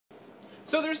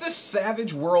So there's this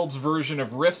Savage Worlds version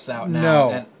of Rifts out now. No,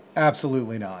 and...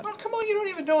 absolutely not. Oh, come on, you don't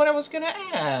even know what I was gonna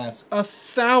ask.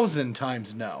 1,000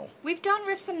 times no. We've done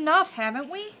Rifts enough, haven't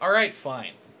we? Alright,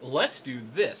 fine. Let's do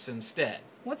this instead.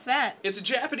 What's that? It's a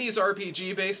Japanese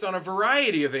RPG based on a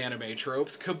variety of anime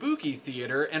tropes, kabuki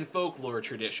theater, and folklore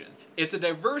tradition. It's a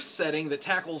diverse setting that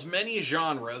tackles many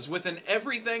genres with an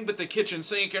everything but the kitchen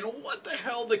sink and what the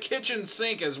hell the kitchen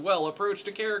sink as well approach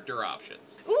to character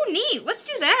options. Ooh, neat. Let's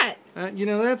do that. You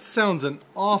know, that sounds an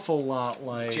awful lot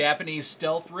like... Japanese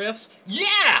stealth riffs?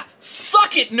 Yeah!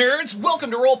 Suck it, nerds! Welcome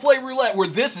to Roleplay Roulette, where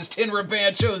this is Tenra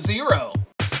Bansho 0.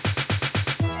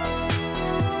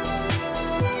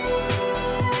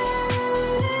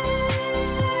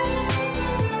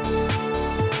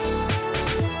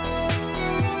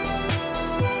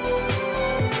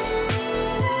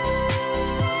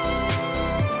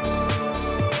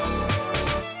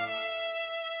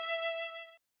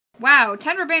 Wow,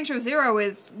 Tenra Bansho 0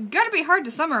 is gonna be hard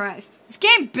to summarize. This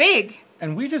game big!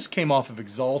 And we just came off of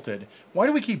Exalted. Why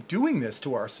do we keep doing this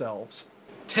to ourselves?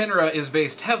 Tenra is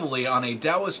based heavily on a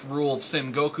Taoist-ruled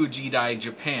Sengoku Jidai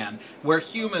Japan, where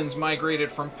humans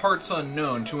migrated from parts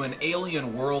unknown to an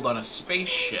alien world on a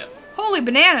spaceship. Holy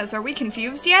bananas, are we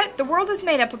confused yet? The world is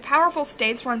made up of powerful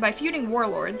states run by feuding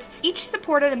warlords, each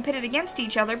supported and pitted against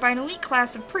each other by an elite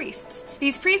class of priests.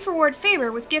 These priests reward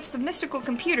favor with gifts of mystical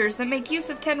computers that make use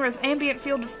of Tenra's ambient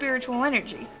field of spiritual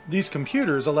energy. These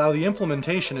computers allow the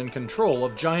implementation and control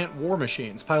of giant war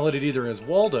machines, piloted either as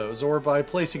Waldos or by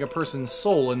placing a person's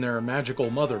soul in their magical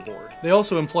motherboard. They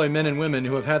also employ men and women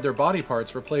who have had their body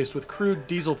parts replaced with crude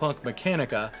dieselpunk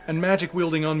mechanica, and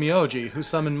magic-wielding onmyoji who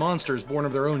summon monsters born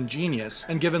of their own genius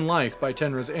and given life by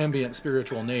Tenra's ambient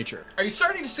spiritual nature. Are you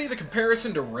starting to see the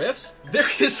comparison to Rifts? There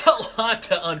is a lot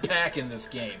to unpack in this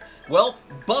game. Well,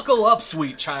 buckle up,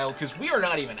 sweet child, because we are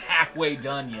not even halfway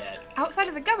done yet. Outside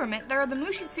of the government, there are the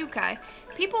Mushisukai,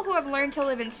 people who have learned to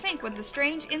live in sync with the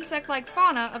strange insect-like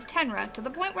fauna of Tenra to the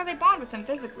point where they bond with them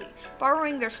physically,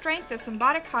 borrowing their strength as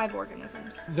symbiotic hive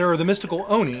organisms. There are the mystical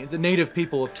Oni, the native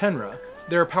people of Tenra.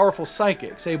 They are powerful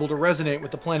psychics, able to resonate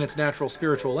with the planet's natural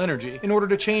spiritual energy in order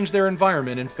to change their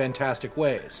environment in fantastic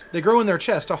ways. They grow in their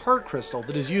chest a heart crystal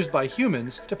that is used by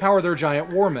humans to power their giant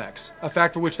war mechs, a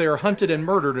fact for which they are hunted and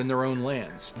murdered in their own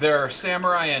lands. There are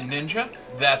samurai and ninja.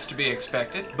 That's to be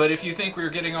expected. But if you think we're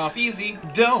getting off easy,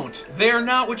 don't. They are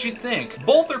not what you think.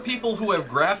 Both are people who have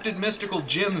grafted mystical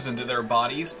gems into their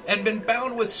bodies and been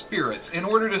bound with spirits in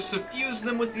order to suffuse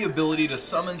them with the ability to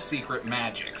summon secret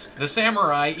magics. The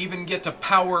samurai even get to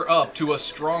power up to a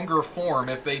stronger form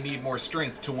if they need more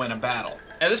strength to win a battle.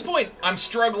 At this point, I'm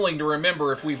struggling to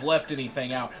remember if we've left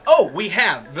anything out. Oh, we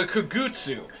have! The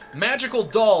Kugutsu. Magical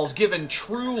dolls given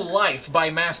true life by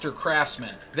master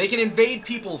craftsmen. They can invade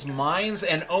people's minds,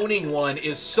 and owning one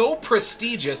is so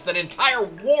prestigious that entire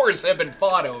wars have been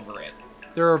fought over it.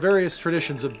 There are various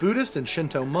traditions of Buddhist and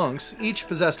Shinto monks, each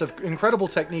possessed of incredible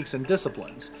techniques and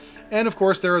disciplines. And of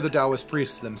course there are the Taoist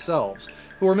priests themselves,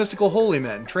 who are mystical holy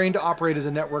men trained to operate as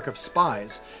a network of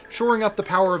spies, shoring up the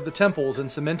power of the temples and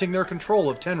cementing their control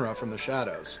of Tenra from the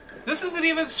shadows. This isn't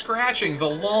even scratching the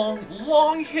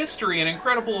long history and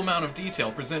incredible amount of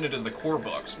detail presented in the core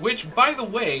books, which, by the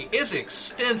way, is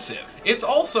extensive. It's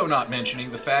also not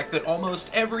mentioning the fact that almost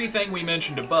everything we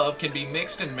mentioned above can be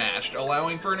mixed and matched,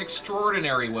 allowing for an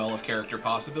extraordinary well of character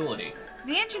possibility.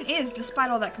 The engine is,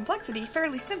 despite all that complexity,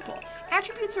 fairly simple.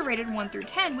 Attributes are rated 1 through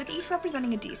 10, with each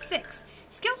representing a d6.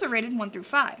 Skills are rated 1 through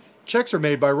 5. Checks are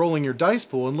made by rolling your dice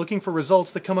pool and looking for results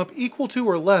that come up equal to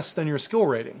or less than your skill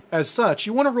rating. As such,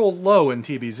 you want to roll low in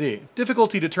TBZ.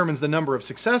 Difficulty determines the number of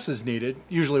successes needed,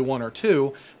 usually 1 or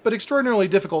 2, but extraordinarily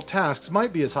difficult tasks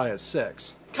might be as high as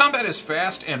 6. Combat is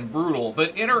fast and brutal,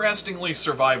 but interestingly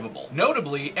survivable.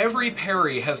 Notably, every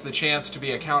parry has the chance to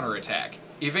be a counterattack.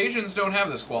 Evasions don't have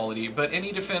this quality, but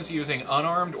any defense using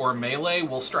unarmed or melee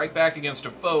will strike back against a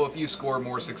foe if you score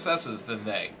more successes than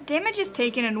they. Damage is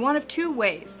taken in one of two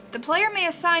ways. The player may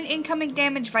assign incoming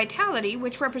damage vitality,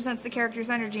 which represents the character's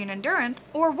energy and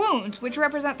endurance, or wounds, which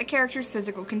represent the character's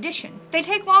physical condition. They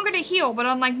take longer to heal, but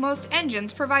unlike most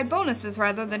engines, provide bonuses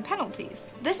rather than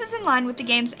penalties. This is in line with the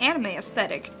game's anime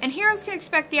aesthetic, and heroes can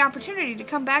expect the opportunity to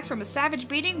come back from a savage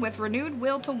beating with renewed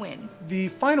will to win. The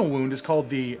final wound is called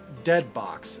the Dead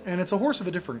Box, and it's a horse of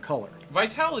a different color.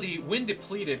 Vitality, when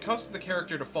depleted, causes the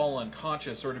character to fall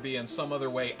unconscious or to be in some other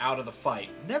way out of the fight,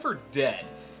 never dead.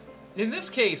 In this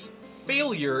case,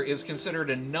 failure is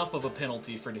considered enough of a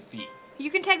penalty for defeat. You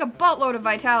can take a buttload of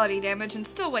vitality damage and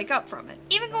still wake up from it.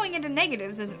 Even going into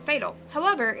negatives isn't fatal.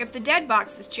 However, if the dead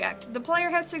box is checked, the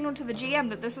player has signaled to the GM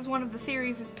that this is one of the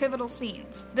series' pivotal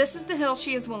scenes. This is the hill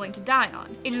she is willing to die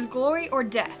on. It is glory or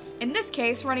death. In this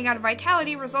case, running out of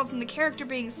vitality results in the character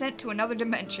being sent to another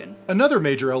dimension. Another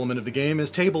major element of the game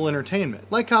is table entertainment.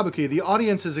 Like Kabuki, the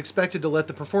audience is expected to let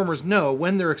the performers know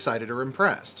when they're excited or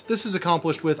impressed. This is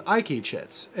accomplished with Aiki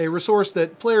Chits, a resource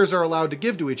that players are allowed to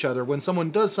give to each other when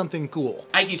someone does something cool.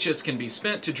 Aiki Chits can be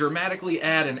spent to dramatically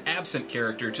add an absent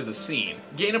character to the scene,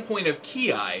 gain a point of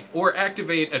Ki, or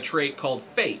activate a trait called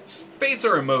Fates. Fates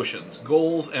are emotions,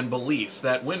 goals, and beliefs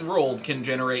that, when rolled, can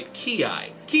generate Ki.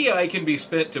 Ki can be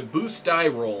spent to boost die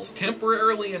rolls,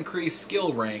 temporarily increase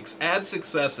skill ranks, add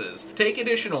successes, take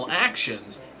additional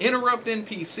actions, interrupt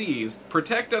NPCs,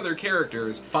 protect other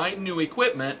characters, find new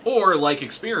equipment, or, like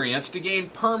experience, to gain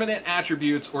permanent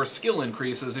attributes or skill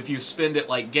increases if you spend it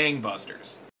like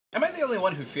gangbusters. Am I the only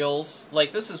one who feels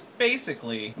like this is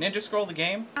basically Ninja Scroll the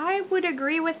game? I would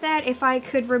agree with that if I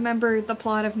could remember the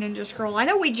plot of Ninja Scroll. I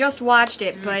know we just watched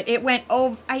it, but it went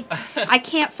over. I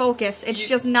can't focus. It's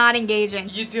just not engaging.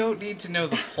 You don't need to know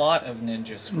the plot of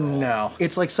Ninja Scroll. No.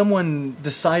 It's like someone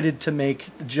decided to make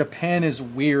Japan is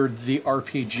Weird the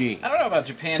RPG. I don't know about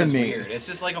Japan To is me. weird. It's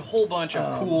just like a whole bunch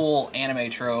of cool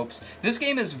anime tropes. This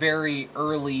game is very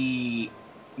early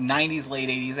 90s, late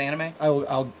 80s anime.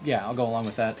 I'll go along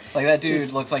with that. Like that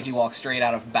dude looks like he walked straight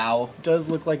out of Bao. It does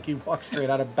look like he walked straight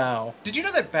out of Bao. Did you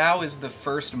know that Bao is the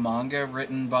first manga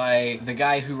written by the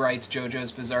guy who writes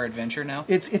JoJo's Bizarre Adventure now?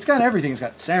 It's got everything. It's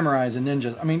got samurais and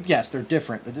ninjas. I mean, yes, they're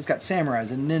different, but it's got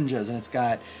samurais and ninjas, and it's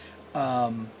got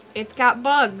It's got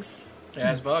bugs. It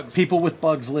has bugs. people with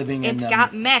bugs living in It's them.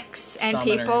 got mechs and Summoners.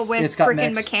 people with It's got freaking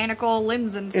mechs. mechanical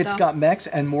limbs and stuff. It's got mechs,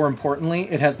 and more importantly,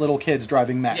 it has little kids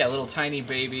driving mechs. Yeah, little tiny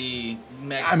baby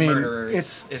mech I mean,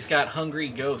 murderers. It's got hungry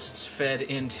ghosts fed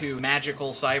into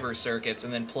magical cyber circuits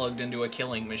and then plugged into a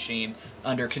killing machine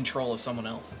under control of someone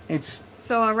else. It's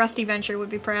So Rusty Venture would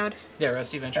be proud. Yeah,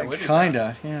 Rusty Venture would be.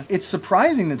 kinda, yeah. It's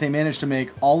surprising that they managed to make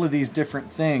all of these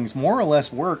different things more or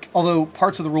less work. Although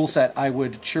parts of the rule set, I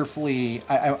would cheerfully,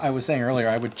 I was saying earlier,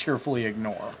 I would cheerfully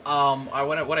ignore.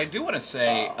 What I do want to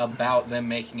say about them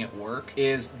making it work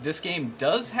is this game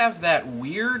does have that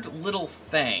weird little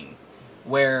thing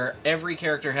where every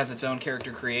character has its own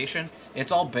character creation.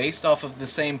 It's all based off of the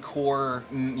same core,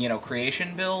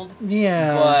 creation build.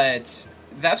 Yeah. But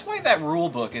that's why that rule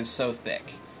book is so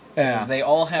thick. Yeah. Because they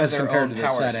all have As their compared own to the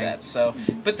power setting. sets. So,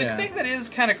 but the Yeah. thing that is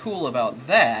kind of cool about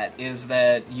that is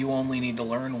that you only need to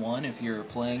learn one if you're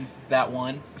playing that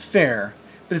one. Fair.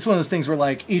 But it's one of those things where,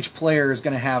 like, each player is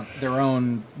going to have their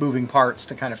own moving parts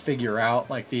to kind of figure out.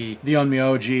 Like, the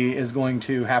Onmyoji is going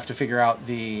to have to figure out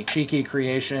the Shiki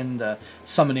creation, the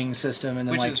summoning system, and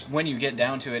then, Which like... is, when you get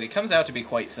down to it, it comes out to be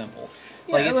quite simple.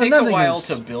 Yeah, Like, it well, takes a nothing while is-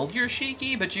 to build your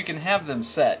Shiki, but you can have them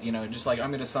set, just like,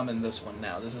 I'm going to summon this one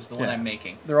now. This is the one Yeah. I'm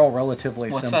making. They're all relatively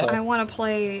What's simple. that? I want to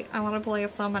play a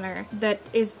summoner that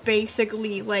is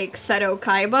basically like Seto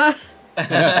Kaiba.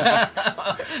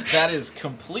 That is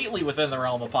completely within the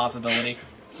realm of possibility.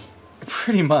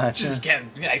 Pretty much. Just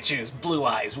I choose Blue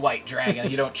Eyes, White Dragon.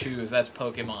 You don't choose, that's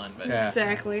Pokemon. But Yeah.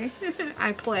 Exactly.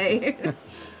 I play.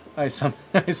 I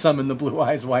summon the Blue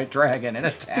Eyes White Dragon in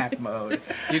attack mode.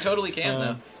 You totally can,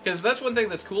 though. Because that's one thing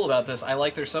that's cool about this. I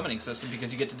like their summoning system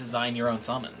because you get to design your own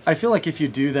summons. I feel like if you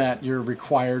do that, you're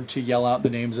required to yell out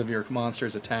the names of your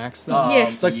monster's attacks. Though. Yeah.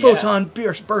 It's like Yeah. photon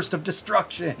burst of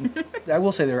destruction. I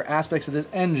will say there are aspects of this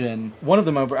engine. One of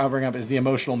them I'll bring up is the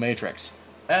emotional matrix.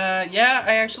 Yeah,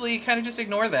 I actually kind of just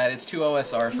ignore that. It's too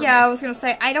OSR for me. Yeah, I was gonna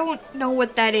say I don't know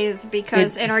what that is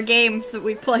because in our games that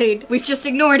we've played, we've just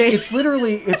ignored it. It's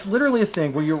literally a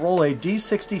thing where you roll a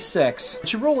d66.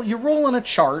 But you roll on a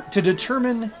chart to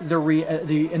determine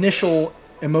the initial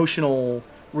emotional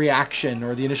reaction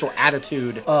or the initial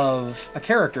attitude of a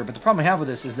character. But the problem I have with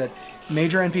this is that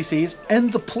major NPCs and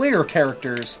the player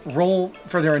characters roll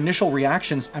for their initial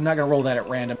reactions. I'm not going to roll that at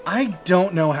random. I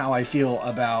don't know how I feel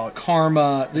about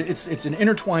karma. It's an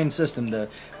intertwined system. The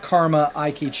karma,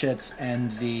 Aiki Chits,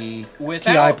 and the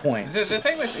Ki points. The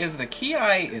thing is the Ki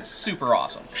is super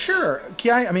awesome. Sure, Ki,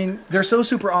 I mean, they're so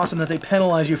super awesome that they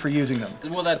penalize you for using them.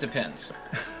 Well, that depends.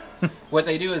 What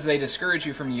they do is they discourage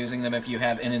you from using them if you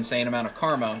have an insane amount of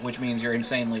karma, which means you're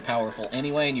insanely powerful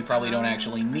anyway, and you probably don't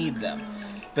actually need them.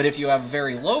 But if you have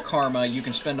very low karma, you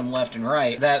can spend them left and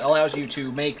right. That allows you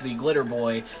to make the Glitter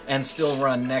Boy and still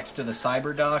run next to the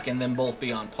Cyber Dock and then both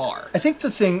be on par. I think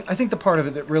the part of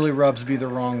it that really rubs me the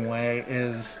wrong way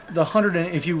is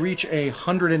if you reach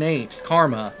 108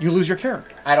 karma, you lose your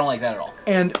character. I don't like that at all.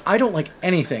 And I don't like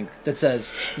anything that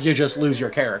says you just lose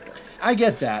your character. I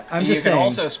get that. I'm you just can saying.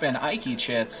 also spend Aiki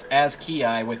chits as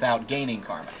Ki without gaining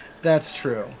karma. That's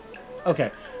true.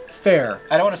 Okay, fair.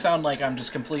 I don't want to sound like I'm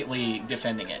just completely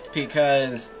defending it,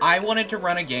 because I wanted to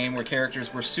run a game where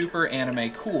characters were super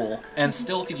anime cool and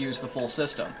still could use the full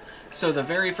system. So the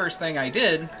very first thing I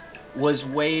did was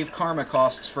waive karma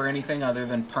costs for anything other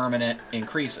than permanent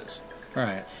increases.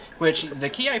 Right. Which, the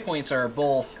Ki points are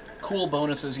both cool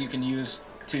bonuses you can use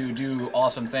to do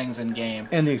awesome things in game,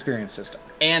 And the experience system.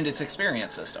 and its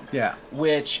experience system. Yeah.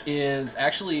 Which is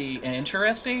actually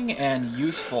interesting and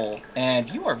useful. And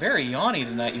you are very yawny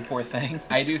tonight, you poor thing.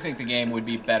 I do think the game would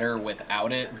be better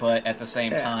without it, but at the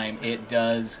same time, it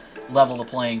does level the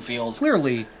playing field.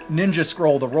 Clearly, Ninja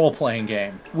Scroll, the role-playing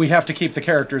game, we have to keep the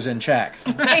characters in check.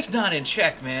 That's not in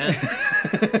check, man.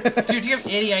 Dude, do you have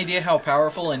any idea how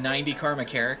powerful a 90 karma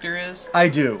character is? I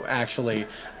do, actually.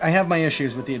 I have my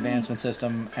issues with the advancement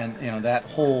system, and that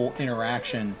whole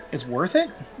interaction. It's worth it.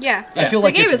 Yeah. I feel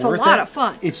like the game it's is a worth lot it. of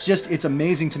fun. It's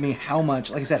amazing to me how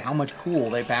much, like I said, how much cool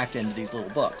they packed into these little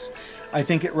books. I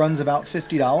think it runs about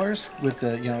 $50 with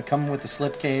the coming with the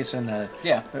slipcase and the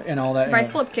and all that. By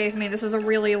slipcase, I mean this is a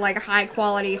really high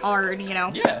quality, hard,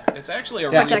 Yeah, it's actually a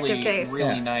protective really, case.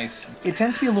 really nice. It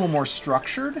tends to be a little more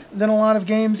structured than a lot of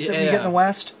games that we get in the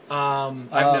West. Again,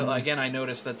 I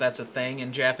noticed that that's a thing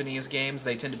in Japanese games.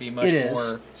 They tend to be much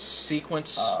more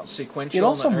sequential. It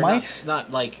also might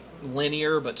not like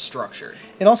linear, but structured.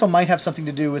 It also might have something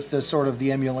to do with the sort of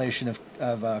the emulation of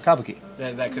kabuki.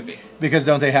 That could be. Because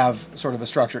don't they have sort of a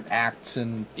structured acts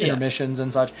and intermissions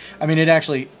and such? I mean, it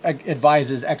actually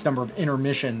advises X number of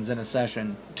intermissions in a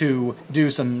session to do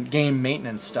some game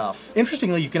maintenance stuff.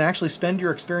 Interestingly, you can actually spend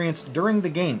your experience during the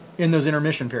game in those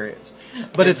intermission periods.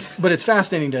 But it's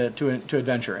fascinating to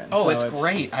adventure in. Oh, so it's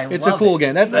great! It's a cool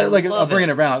game. I'll bring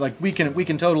it around. Like we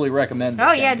can totally recommend this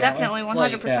Oh game, yeah, can't we? definitely,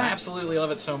 100%. I absolutely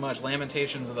love it so much.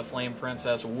 Lamentations of the Flame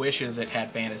Princess wishes it had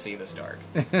fantasy this dark.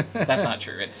 That's not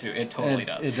true. It totally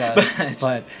does. It does.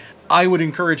 But I would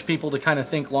encourage people to kind of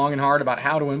think long and hard about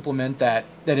how to implement that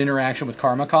interaction with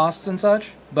karma costs and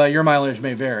such. But your mileage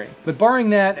may vary. But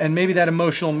barring that and maybe that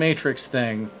emotional matrix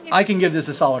thing, I can give this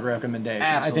a solid recommendation.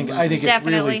 Absolutely. I think it's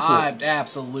really cool. I'd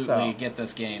absolutely get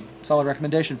this game. Solid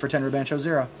recommendation for Tenra Bansho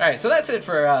 0. Alright, so that's it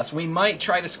for us. We might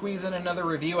try to squeeze in another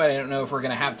review. I don't know if we're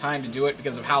going to have time to do it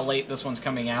because of how late this one's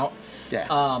coming out.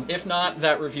 Yeah. If not,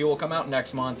 that review will come out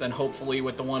next month, and hopefully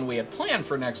with the one we had planned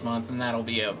for next month, and that'll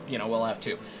be we'll have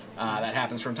two. That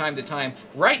happens from time to time.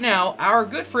 Right now, our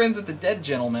good friends at the Dead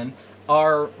Gentleman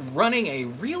are running a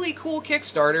really cool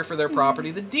Kickstarter for their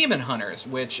property, the Demon Hunters,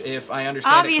 which, if I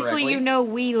understand it correctly... Obviously,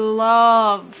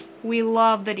 we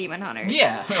love the Demon Hunters.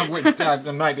 Yeah,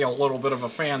 I might be a little bit of a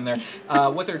fan there.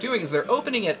 What they're doing is they're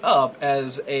opening it up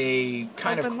as a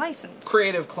kind open of license.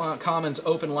 Creative Commons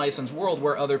open license world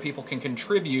where other people can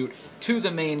contribute to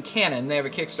the main canon. They have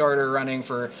a Kickstarter running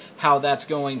for how that's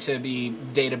going to be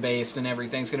data-based and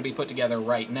everything's going to be put together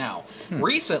right now.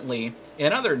 Recently,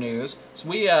 in other news,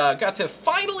 we got to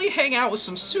finally hang out with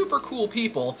some super cool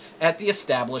people at the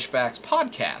Established Facts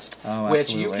podcast,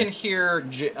 which you can hear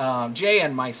Jay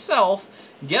and myself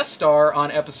guest star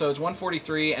on episodes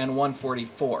 143 and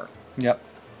 144. Yep.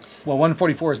 Well,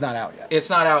 144 is not out yet. It's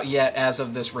not out yet as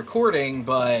of this recording,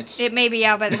 but... It may be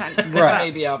out by the time this It comes out.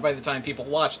 may be out by the time people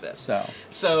watch this.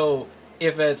 So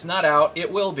if it's not out, it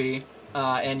will be,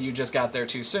 and you just got there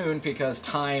too soon because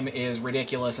time is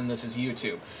ridiculous and this is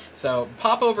YouTube. So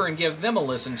pop over and give them a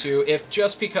listen to. If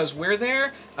just because we're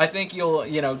there, I think you'll,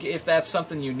 if that's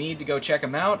something you need to go check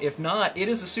them out. If not, it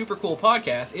is a super cool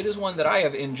podcast. It is one that I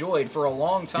have enjoyed for a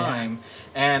long time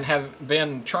and have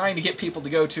been trying to get people to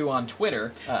go to on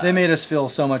Twitter. They made us feel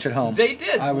so much at home. They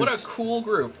did. What a cool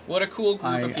group. What a cool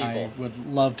group of people. I would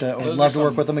love to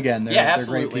work with them again. They're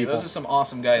absolutely. great people. Those are some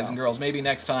awesome guys and girls. Maybe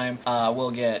next time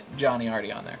we'll get Johnny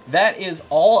Artie on there. That is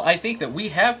all I think that we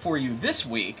have for you this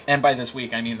week. And by this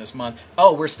week, I mean this month.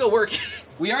 Oh, we're still working.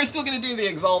 We are still going to do the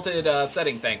Exalted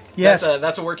setting thing. Yes.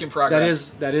 That's a work in progress.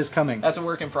 That is coming. That's a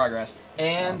work in progress.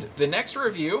 And the next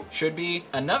review should be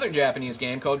another Japanese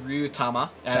game called Ryutama.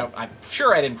 I'm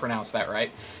sure I didn't pronounce that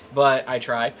right, but I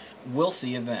tried. We'll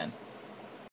see you then.